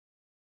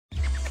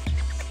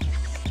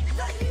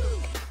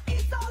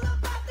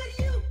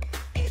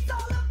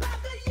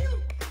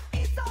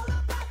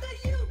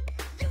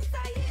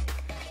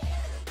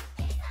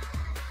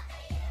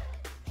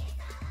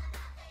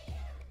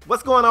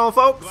What's going on,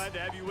 folks?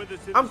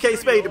 I'm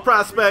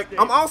KspadeTheProspect.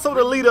 I'm also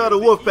the leader of the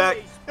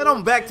Wolfpack, and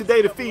I'm back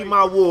today to feed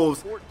my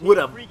wolves with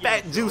a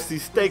fat, juicy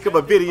steak of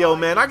a video,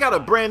 man. I got a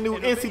brand new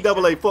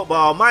NCAA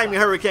Football Miami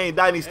Hurricanes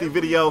Dynasty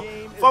video.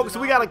 Folks,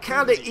 we got a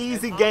kind of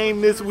easy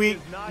game this week.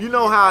 You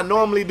know how I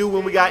normally do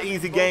when we got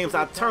easy games.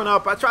 I turn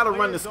up, I try to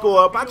run the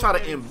score up, I try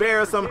to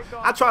embarrass them.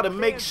 I try to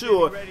make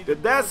sure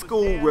that that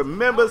school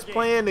remembers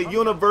playing the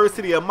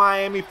University of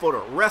Miami for the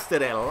rest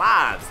of their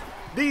lives.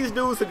 These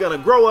dudes are going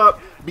to grow up,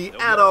 be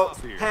adults,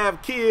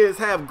 have kids,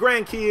 have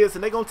grandkids,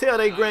 and they're going to tell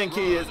their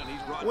grandkids,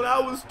 when I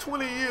was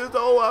 20 years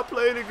old, I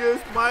played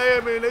against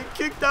Miami and they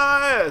kicked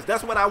our ass.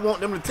 That's what I want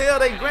them to tell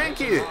their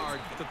grandkids.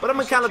 But I'm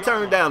going to kind of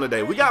turn down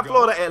today. We got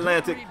Florida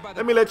Atlantic.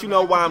 Let me let you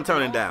know why I'm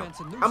turning down.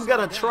 I'm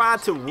going to try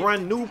to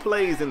run new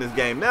plays in this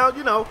game. Now,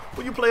 you know,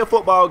 when you play a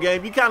football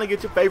game, you kind of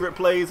get your favorite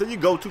plays or your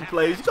go-to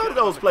plays. You go to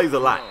those plays a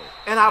lot.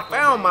 And I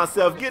found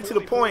myself get to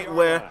the point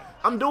where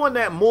I'm doing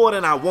that more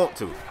than I want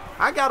to.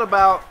 I got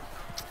about,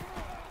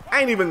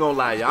 I ain't even gonna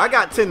lie, y'all, I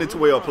got 10 to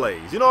 12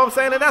 plays. You know what I'm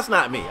saying? And that's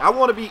not me. I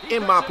want to be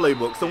in my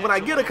playbook. So when I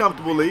get a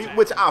comfortable lead,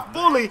 which I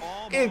fully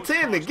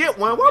intend to get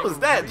one, what was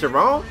that,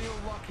 Jerome?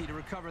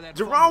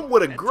 Jerome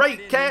with a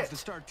great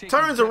catch,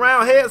 turns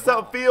around, heads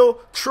upfield,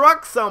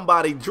 trucks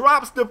somebody,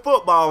 drops the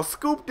football,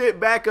 scooped it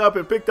back up,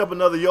 and picked up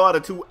another yard or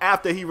two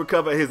after he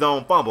recovered his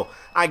own fumble.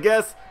 I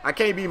guess I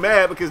can't be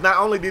mad because not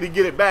only did he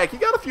get it back, he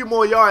got a few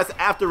more yards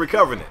after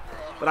recovering it.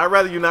 But I'd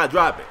rather you not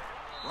drop it.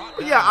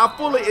 But yeah, I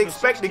fully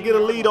expect to get a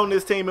lead on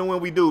this team, and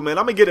when we do, man,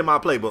 I'm going to get in my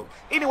playbook.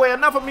 Anyway,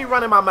 enough of me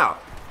running my mouth.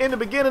 In the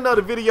beginning of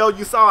the video,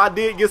 you saw I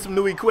did get some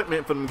new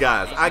equipment from them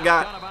guys. I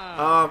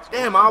got,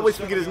 damn, I always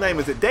forget his name.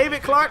 Is it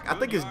David Clark? I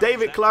think it's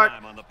David Clark,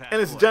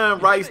 and it's John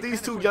Rice.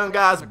 These two young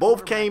guys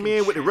both came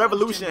in with the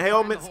Revolution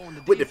helmets,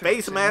 with the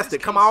face masks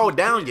that come all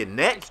down your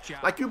neck,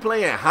 like you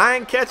playing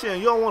hind catcher and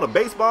you don't want a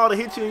baseball to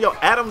hit you in your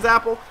Adam's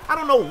apple. I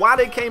don't know why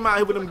they came out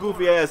here with them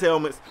goofy-ass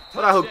helmets,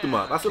 but I hooked them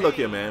up. I said, look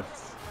here, man.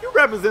 You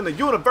represent the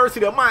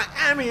University of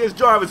Miami as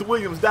Jarvis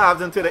Williams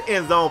dives into the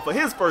end zone for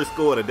his first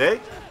score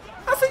today.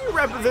 I said you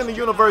represent the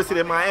University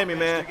of Miami,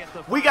 man.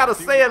 We got a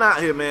saying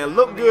out here, man.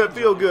 Look good,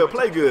 feel good,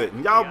 play good.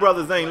 And y'all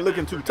brothers ain't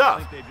looking too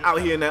tough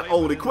out here in that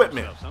old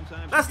equipment.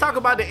 Let's talk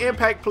about the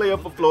impact player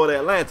for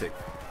Florida Atlantic.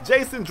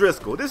 Jason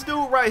Driscoll. This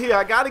dude right here,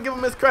 I got to give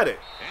him his credit.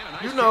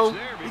 You know,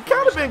 he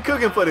kind of been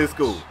cooking for this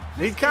school.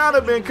 He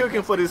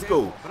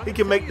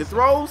can make the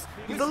throws.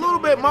 He's a little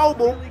bit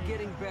mobile.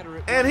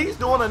 And he's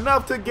doing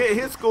enough to get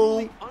his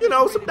school, you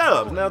know, some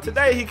dubs. Now,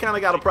 today he kind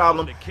of got a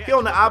problem. He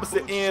on the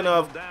opposite end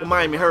of the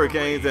Miami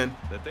Hurricanes, and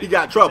he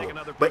got trouble.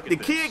 But the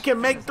kid can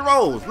make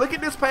throws. Look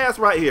at this pass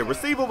right here.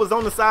 Receiver was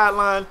on the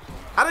sideline.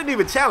 I didn't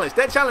even challenge.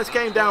 That challenge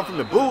came down from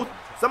the booth.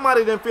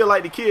 Somebody didn't feel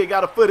like the kid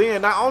got a foot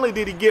in. Not only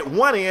did he get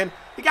one in,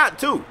 he got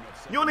two.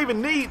 You don't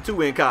even need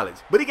two in college,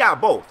 but he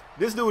got both.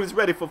 This dude is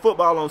ready for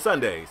football on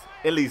Sundays.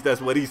 At least that's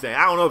what he's saying.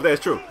 I don't know if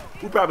that's true.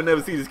 We'll probably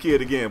never see this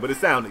kid again, but it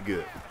sounded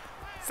good.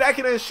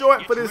 Second and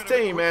short for this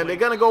team, man. They're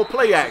going to go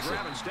play action.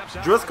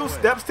 Driscoll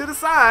steps to the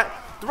side,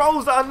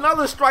 throws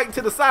another strike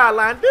to the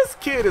sideline. This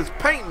kid is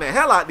painting the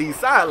hell out these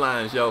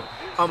sidelines, yo.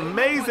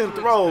 Amazing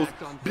throws,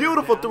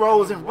 beautiful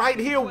throws, and right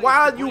here,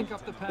 why are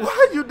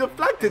you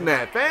deflecting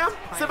that, fam?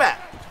 Sit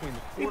back.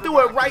 He threw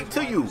it right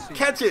to you.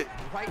 Catch it.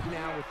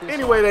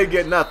 Anyway, they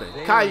get nothing.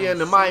 Kaya and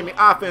the Miami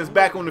offense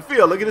back on the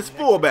field. Look at his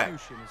fullback.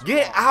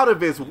 Get out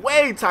of his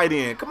way, tight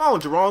end. Come on,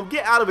 Jerome.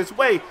 Get out of his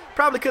way.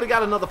 Probably could have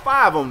got another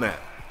 5 on that.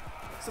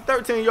 It's a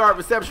 13-yard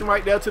reception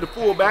right there to the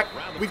fullback.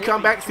 We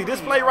come back. See,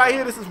 this play right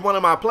here, this is one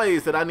of my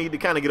plays that I need to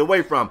kind of get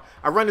away from.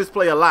 I run this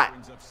play a lot.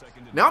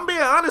 Now, I'm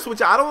being honest with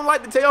you. I don't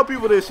like to tell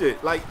people this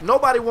shit. Like,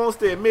 nobody wants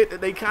to admit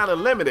that they kind of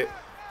limited.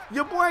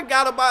 Your boy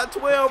got about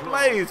 12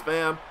 plays,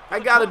 fam. I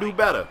got to do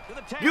better.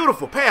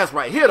 Beautiful pass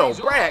right here, though.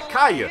 Brad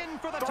Kaya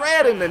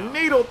threading the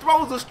needle,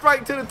 throws a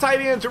strike to the tight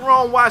end,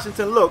 Jerome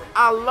Washington. Look,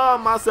 I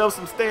love myself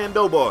some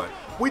Stando boy.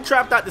 We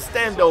trapped out the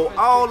Stando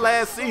all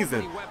last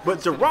season,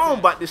 but Jerome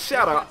about to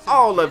shatter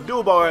all of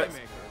Dubar's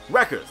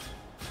records.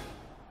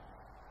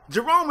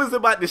 Jerome is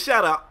about to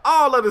shatter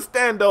all of the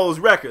Stando's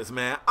records,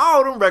 man.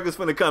 All them records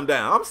finna come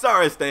down. I'm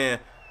sorry, Stan.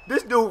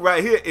 This dude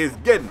right here is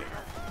getting it.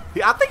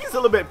 I think he's a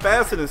little bit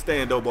faster than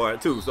Stando Bar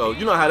too, so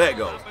you know how that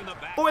goes.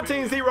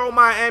 14-0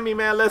 Miami,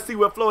 man. Let's see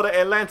what Florida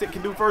Atlantic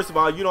can do. First of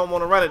all, you don't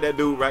want to run at that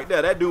dude right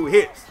there. That dude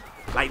hits.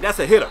 Like, that's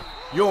a hitter.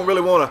 You don't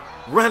really want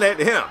to run at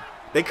him.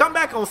 They come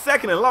back on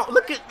second and long.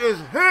 Look at this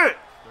hit.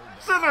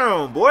 Sit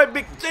down, boy.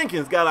 Big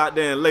Jenkins got out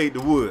there and laid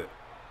the wood.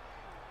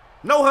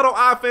 No huddle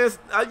offense.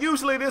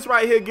 Usually this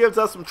right here gives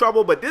us some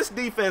trouble, but this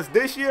defense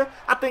this year,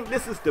 I think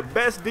this is the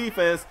best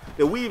defense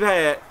that we've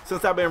had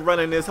since I've been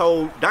running this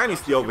whole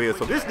dynasty over here.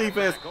 So this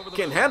defense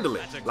can handle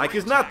it like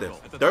it's nothing.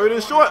 Third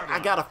and short, I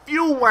got a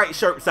few white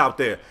shirts out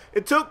there.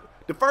 It took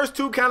the first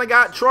two kind of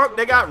got trucked,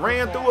 they got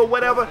ran through or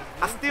whatever.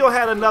 I still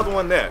had another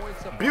one there.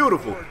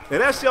 Beautiful.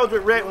 And that's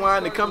Sheldrick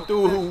Redwine to come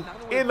through, who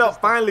ended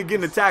up finally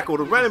getting the tackle.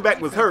 The running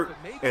back was hurt,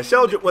 and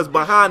Sheldrick was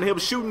behind him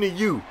shooting at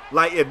you.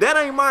 Like, if that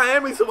ain't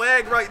Miami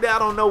swag right there, I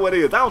don't know what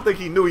is. I don't think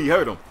he knew he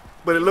hurt him,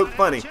 but it looked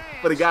funny.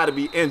 for the guy to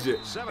be injured.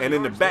 And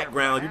in the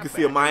background, you can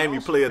see a Miami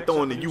player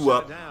throwing the U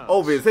up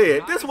over his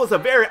head. This was a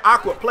very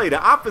awkward play.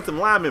 The offensive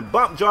lineman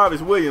bumped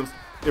Jarvis Williams.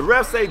 The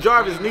refs say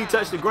Jarvis' knee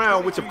touched the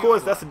ground, which of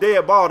course that's a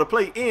dead ball. The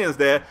play ends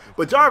there.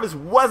 But Jarvis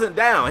wasn't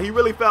down. He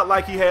really felt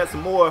like he had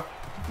some more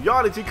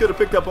yardage he could have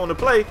picked up on the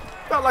play.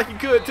 Felt like he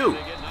could too.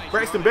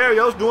 Braxton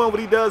Berrios doing what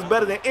he does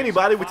better than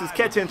anybody, which is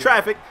catching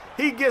traffic.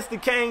 He gets the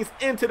Canes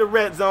into the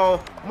red zone.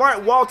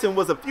 Mark Walton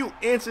was a few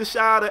inches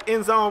shy of the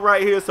end zone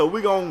right here, so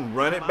we're going to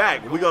run it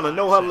back. We're going to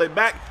no-huddle it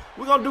back.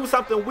 We're going to do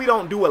something we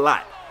don't do a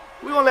lot.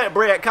 We're going to let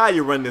Brad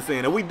Collier run this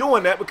in, and we're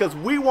doing that because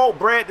we want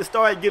Brad to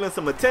start getting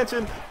some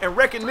attention and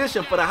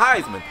recognition for the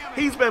Heisman.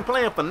 He's been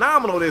playing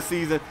phenomenal this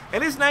season,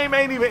 and his name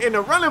ain't even in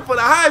the running for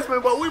the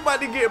Heisman, but we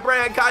about to get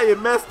Brad Collier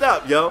messed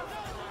up, yo.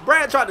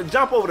 Brad tried to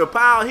jump over the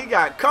pile. He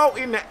got caught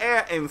in the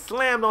air and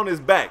slammed on his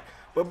back.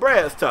 But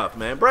Brad's tough,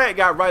 man. Brad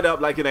got right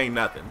up like it ain't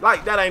nothing.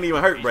 Like that ain't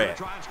even hurt Brad.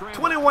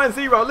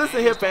 21-0. Listen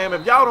here, fam.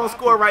 If y'all don't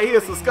score right here,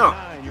 it's a skunk.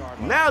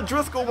 Now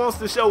Driscoll wants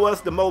to show us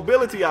the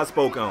mobility I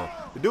spoke on.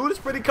 The dude is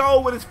pretty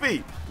cold with his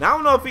feet. Now, I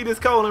don't know if he this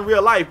cold in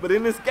real life, but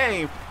in this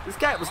game, this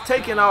cat was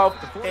taking off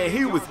and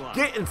he was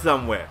getting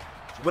somewhere.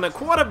 When a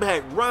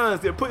quarterback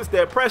runs that puts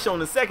that pressure on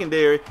the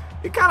secondary,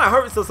 it kind of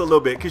hurts us a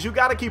little bit because you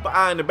got to keep an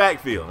eye in the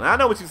backfield. And I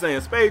know what you're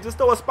saying, Spade. Just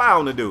throw a spy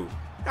on the dude.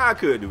 I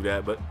could do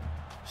that, but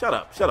shut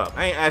up, shut up.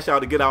 I ain't asked y'all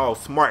to get all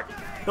smart.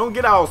 Don't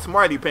get all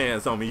smarty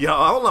pants on me,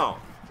 y'all. Hold on.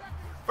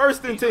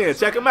 1st and 10.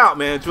 Check him out,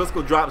 man.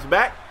 Driscoll drops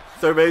back,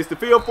 surveys the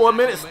field for a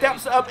minute,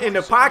 steps up in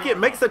the pocket,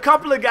 makes a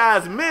couple of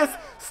guys miss,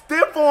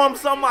 stiff arm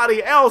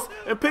somebody else,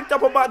 and picked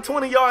up about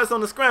 20 yards on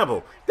the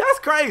scramble. That's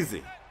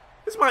crazy.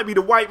 This might be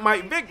the white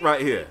Mike Vick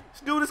right here.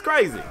 This dude is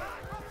crazy.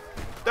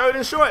 3rd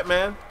and short,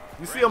 man.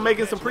 You see him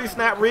making some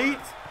pre-snap reads.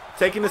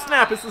 Taking the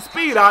snap. It's a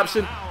speed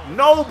option.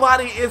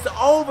 Nobody is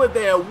over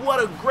there.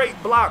 What a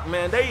great block,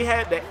 man. They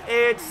had the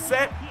edge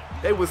set.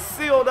 They were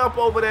sealed up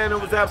over there, and there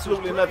was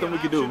absolutely nothing we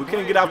could do. We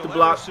couldn't get off the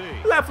block.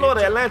 Let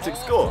Florida Atlantic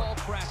score.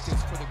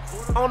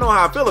 I don't know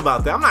how I feel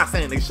about that. I'm not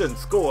saying they shouldn't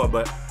score,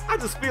 but I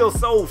just feel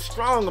so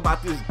strong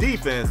about this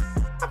defense.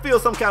 I feel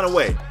some kind of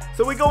way.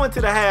 So we go into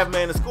the half,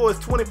 man. The score is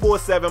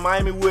 24-7.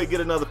 Miami would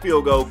get another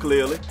field goal,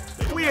 clearly.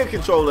 We in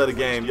control of the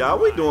game, y'all.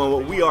 We're doing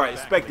what we are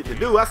expected to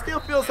do. I still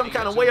feel some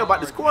kind of way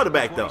about this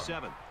quarterback, though.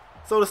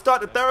 So to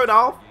start the 3rd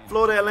off,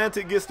 Florida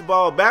Atlantic gets the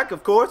ball back,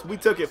 of course. We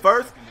took it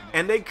first,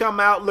 and they come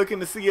out looking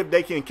to see if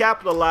they can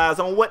capitalize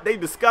on what they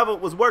discovered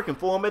was working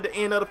for them at the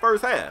end of the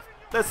 1st half.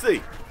 Let's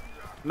see.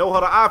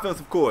 No-huddle offense,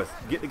 of course.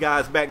 Get the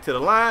guys back to the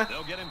line.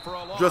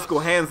 Driscoll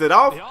hands it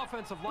off.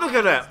 Look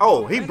at that.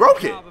 Oh, he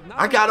broke it.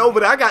 I got over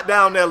there. I got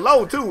down there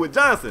low, too, with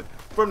Johnson.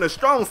 From the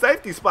strong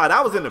safety spot,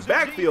 I was in the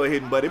backfield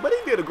hitting Buddy, but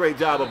he did a great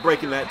job of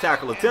breaking that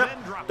tackle attempt.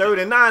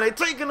 3rd and 9. They're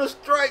taking a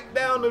strike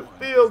down the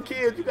field,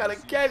 kids. You got to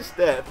catch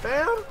that,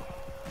 fam.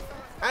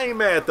 I ain't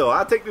mad, though.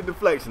 I'll take the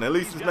deflection. At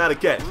least it's not a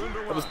catch.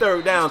 It was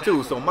 3rd down,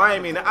 too. So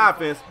Miami in the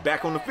offense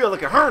back on the field.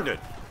 Look at Herndon.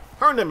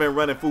 Herndon been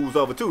running fools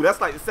over, too.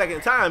 That's like the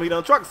 2nd time he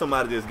done trucked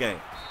somebody this game.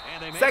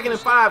 2nd and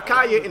 5,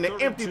 Collier in the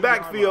empty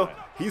backfield.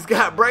 He's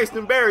got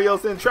Braxton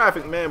Berrios in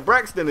traffic, man.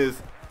 Braxton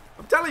is,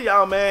 I'm telling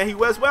y'all, man, he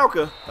Wes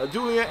Welker, a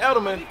Julian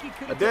Edelman,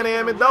 a Danny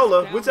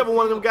Amendola, whichever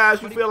one of them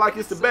guys you feel like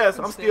is the best.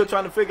 I'm still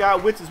trying to figure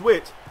out which is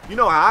which. You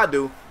know how I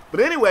do.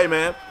 But anyway,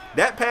 man,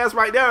 that pass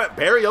right there,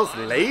 Berrios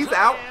lays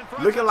out,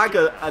 looking like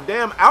a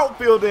damn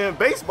outfielder in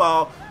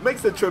baseball,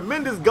 makes a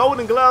tremendous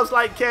Golden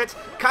Gloves-like catch.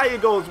 Collier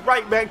goes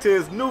right back to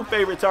his new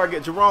favorite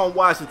target, Jerome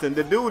Washington.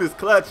 The dude is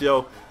clutch,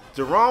 yo.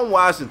 Jerome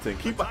Washington,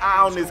 keep an eye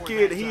on this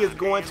kid. He is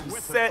going to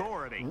set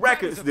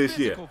records this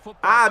year.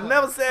 I've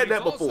never said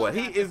that before.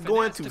 He is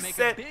going to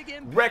set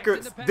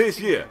records this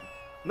year.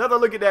 Another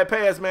look at that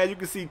pass, man. You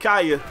can see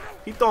Collier.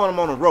 He throwing him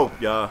on a rope,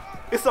 y'all.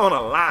 It's on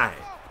a line.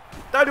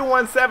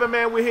 31-7,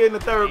 man. We're here in the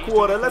 3rd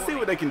quarter. Let's see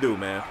what they can do,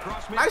 man.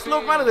 Nice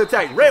little running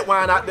attack.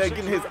 Redwine out there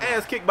getting his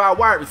ass kicked by a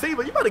wide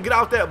receiver. You better get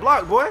off that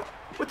block, boy.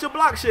 What's your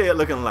block shed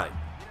looking like?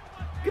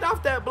 Get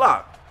off that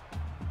block.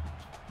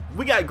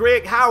 We got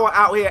Greg Howard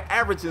out here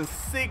averaging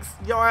 6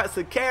 yards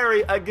a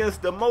carry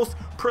against the most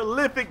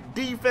prolific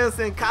defense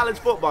in college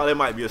football. That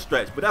might be a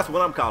stretch, but that's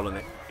what I'm calling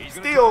it.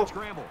 Still,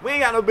 we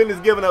ain't got no business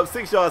giving up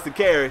 6 yards a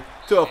carry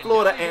to a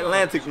Florida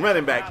Atlantic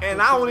running back.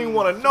 And I don't even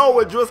want to know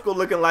what Driscoll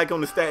looking like on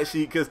the stat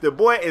sheet because the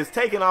boy is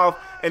taking off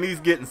and he's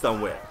getting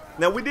somewhere.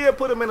 Now, we did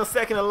put him in a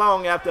 2nd and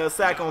long after a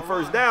sack on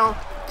 1st down.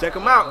 Check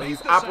him out.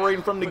 He's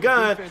operating from the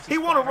gun. He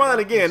want to run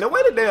again. Now,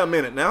 wait a damn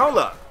minute. Now, hold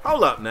up.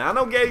 Hold up now. I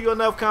don't gave you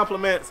enough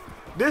compliments.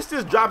 This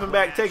just dropping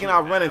back, taking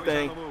off running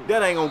thing,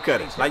 that ain't going to cut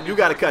it. Like, you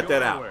got to cut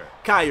that out.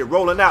 Collier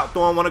rolling out,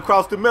 throwing one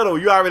across the middle.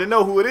 You already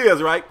know who it is,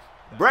 right?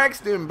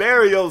 Braxton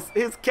Berrios,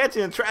 his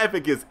catching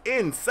traffic is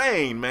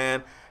insane,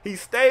 man. He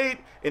stayed,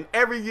 and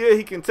every year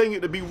he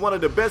continued to be one of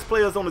the best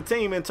players on the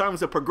team in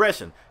terms of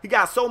progression. He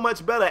got so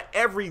much better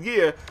every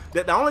year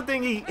that the only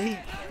thing he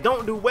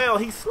don't do well,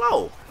 he's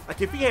slow.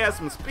 Like, if he had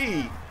some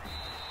speed,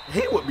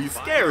 he would be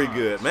scary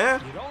good,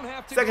 man.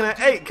 2nd and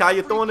 8,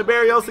 Collier throwing to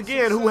Berrios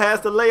again, who has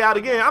to lay out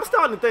again. I'm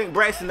starting to think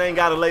Braxton ain't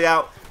got to lay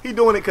out. He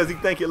doing it because he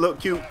think it look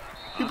cute.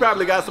 He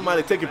probably got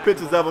somebody taking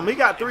pictures of him. He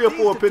got 3 or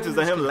 4 pictures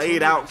of him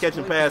laid out,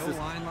 catching passes.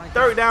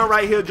 3rd down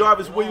right here.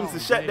 Jarvis Williams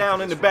is shut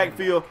down in the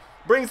backfield.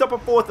 Brings up a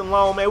 4th and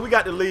long, man. We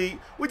got the lead.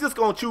 We just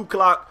going to chew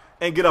clock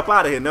and get up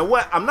out of here. Now,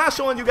 what? I'm not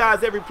showing you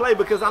guys every play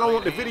because I don't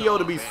want the video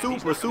to be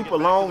super, super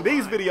long.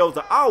 These videos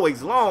are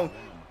always long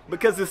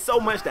because there's so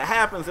much that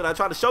happens, and I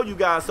try to show you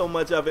guys so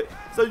much of it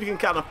so you can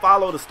kind of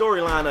follow the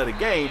storyline of the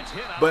game.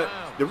 But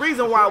the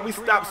reason why we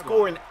stopped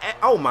scoring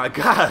oh my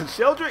God,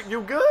 Sheldrick,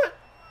 you good?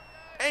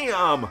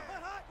 Damn.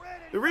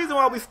 The reason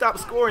why we stopped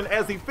scoring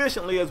as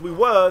efficiently as we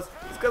was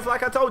is because,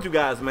 like I told you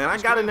guys, man, I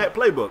got in that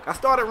playbook. I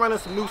started running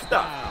some new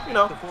stuff, you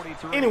know.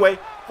 Anyway,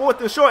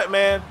 4th and short,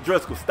 man.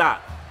 Driscoll,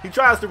 stop. He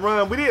tries to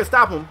run. We didn't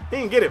stop him. He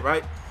didn't get it,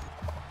 right?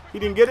 He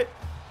didn't get it?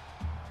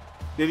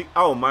 Did he?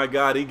 Oh, my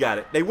God, he got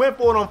it. They went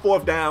for it on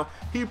 4th down.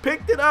 He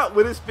picked it up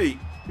with his feet.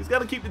 He's got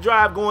to keep the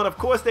drive going. Of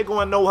course, they're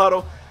going no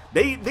huddle.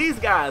 These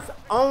guys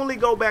only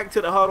go back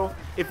to the huddle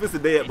if it's a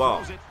dead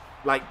ball,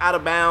 like out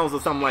of bounds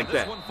or something like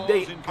that.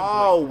 They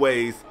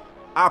always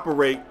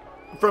operate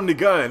from the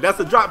gun. That's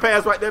a drop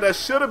pass right there. That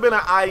should have been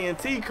an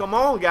INT. Come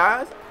on,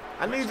 guys.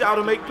 I need y'all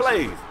to make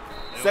plays.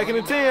 2nd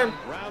and 10,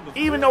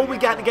 even though we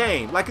got the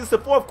game. Like, it's the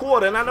 4th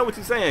quarter, and I know what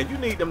you're saying. You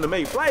need them to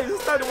make plays.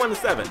 It's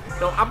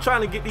 31-7. No, I'm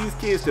trying to get these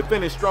kids to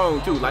finish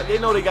strong, too. Like, they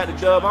know they got the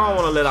dub. I don't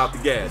want to let out the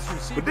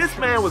gas. But this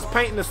man was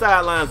painting the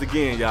sidelines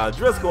again, y'all.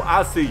 Driscoll,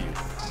 I see you.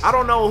 I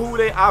don't know who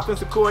their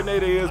offensive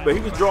coordinator is, but he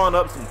was drawing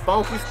up some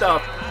funky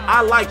stuff.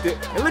 I liked it.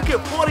 And look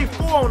at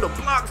 44 on the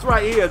blocks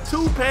right here.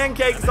 2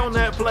 pancakes on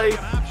that play.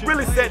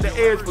 Really set the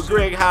edge for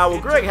Greg Howell.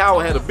 Greg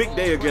Howell had a big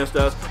day against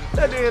us.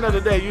 At the end of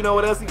the day, you know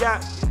what else he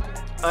got?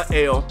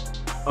 A L.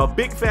 A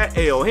big fat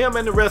L. Him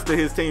and the rest of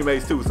his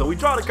teammates too. So we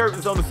draw the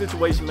curtains on the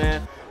situation,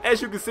 man. As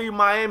you can see,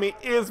 Miami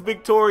is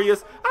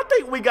victorious. I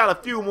think we got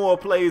a few more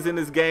plays in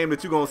this game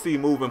that you're going to see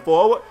moving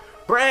forward.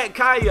 Brad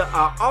Kaya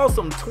are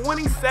awesome.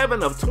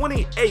 27 of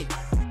 28.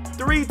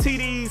 3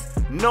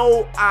 TDs,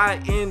 no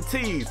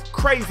INTs.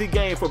 Crazy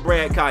game for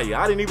Brad Kaya.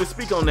 I didn't even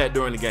speak on that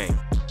during the game.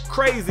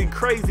 Crazy,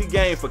 crazy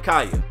game for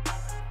Kaya.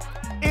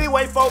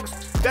 Anyway, folks,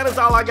 that is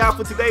all I got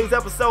for today's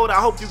episode.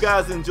 I hope you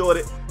guys enjoyed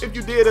it. If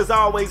you did, as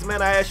always,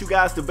 man, I ask you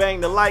guys to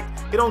bang the like.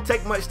 It don't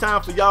take much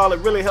time for y'all. It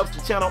really helps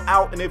the channel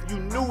out. And if you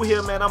new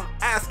here, man, I'm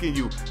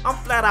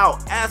flat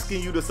out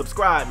asking you to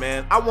subscribe,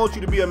 man. I want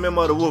you to be a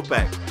member of the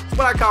Wolfpack. It's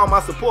what I call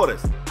my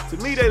supporters. To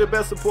me, they're the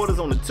best supporters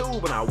on the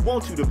tube, and I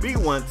want you to be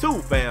one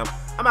too, fam.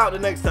 I'm out the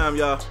next time,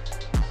 y'all.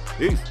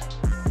 Peace.